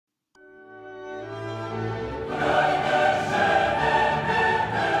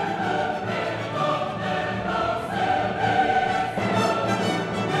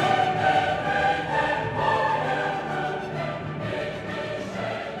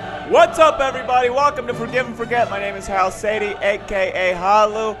What's up, everybody? Welcome to Forgive and Forget. My name is Hal Sadie, a.k.a.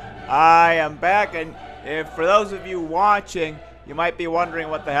 Halu. I am back, and if for those of you watching, you might be wondering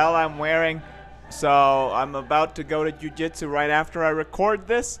what the hell I'm wearing. So I'm about to go to jiu-jitsu right after I record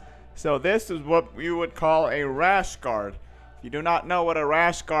this. So this is what you would call a rash guard. If you do not know what a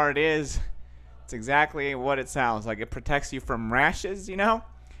rash guard is, it's exactly what it sounds like. It protects you from rashes, you know?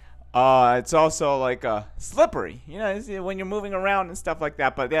 It's also like slippery, you know, when you're moving around and stuff like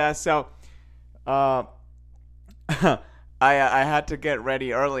that. But yeah, so I had to get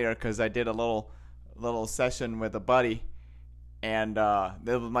ready earlier because I did a little session with a buddy, and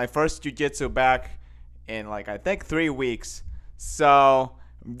this was my first jiu-jitsu back in I think 3 weeks. So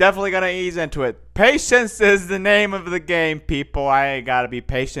I'm definitely gonna ease into it. Patience is the name of the game, people. I gotta be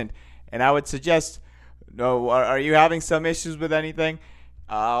patient, and I would suggest. No, are you having some issues with anything?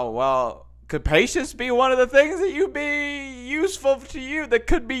 Well, could patience be one of the things that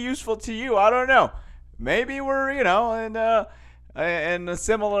could be useful to you? I don't know. Maybe we're, in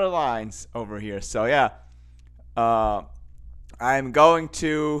similar lines over here. So, yeah. I'm going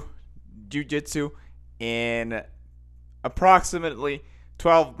to jiu-jitsu in approximately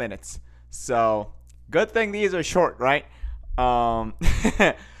 12 minutes. So, good thing these are short, right?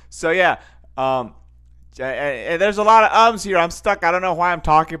 So, yeah. And there's a lot of ums here. I'm stuck. I don't know why I'm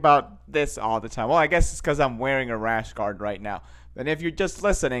talking about this all the time. Well, I guess it's because I'm wearing a rash guard right now. And if you're just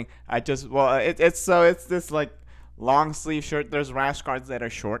listening, it's this long sleeve shirt. There's rash guards that are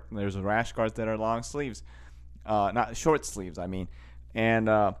short. And there's rash guards that are long sleeves, not short sleeves. I mean, and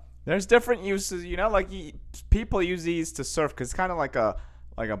there's different uses. You know, people use these to surf because it's kind of like a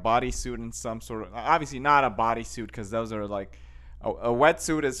bodysuit in some sort of. Obviously, not a bodysuit because those are a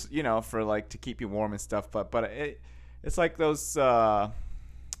wetsuit is, for to keep you warm and stuff, but it's like those, some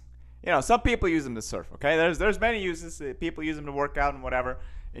people use them to surf. Okay, there's many uses. People use them to work out and whatever.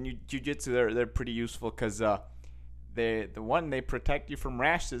 And jiu-jitsu, they're pretty useful because they protect you from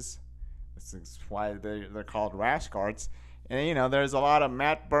rashes. This is why they're called rash guards. And there's a lot of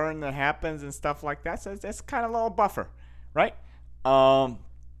mat burn that happens and stuff like that. So it's kind of a little buffer, right? But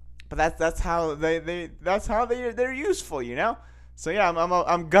that's how they're useful, So yeah,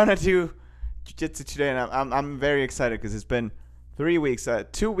 I'm gonna do jiu-jitsu today, and I'm very excited because it's been 3 weeks.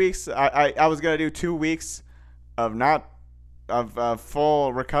 2 weeks. I was gonna do 2 weeks of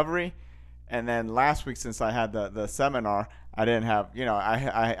full recovery, and then last week, since I had the seminar, I didn't have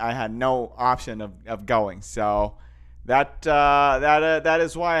I had no option of going. So that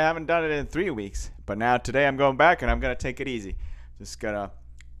is why I haven't done it in 3 weeks. But now today I'm going back, and I'm gonna take it easy. Just gonna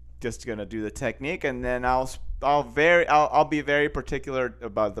do the technique, and then I'll be very particular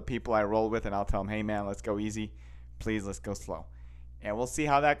about the people I roll with, and I'll tell them, hey man, let's go easy, please, let's go slow, and we'll see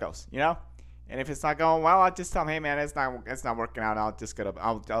how that goes, And if it's not going well, I'll just tell them, hey man, it's not working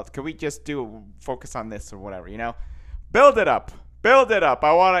out. Can we just focus on this or whatever, Build it up.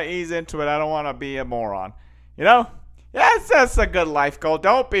 I want to ease into it. I don't want to be a moron, Yes, that's a good life goal.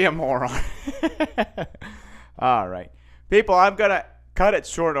 Don't be a moron. All right, people, I'm gonna cut it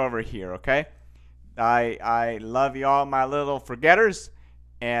short over here, okay? I love you all, my little forgetters,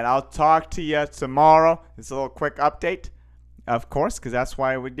 and I'll talk to you tomorrow. It's a little quick update, of course, because that's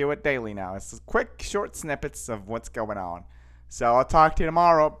why we do it daily now. It's quick, short snippets of what's going on. So I'll talk to you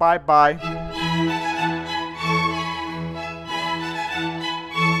tomorrow. Bye-bye.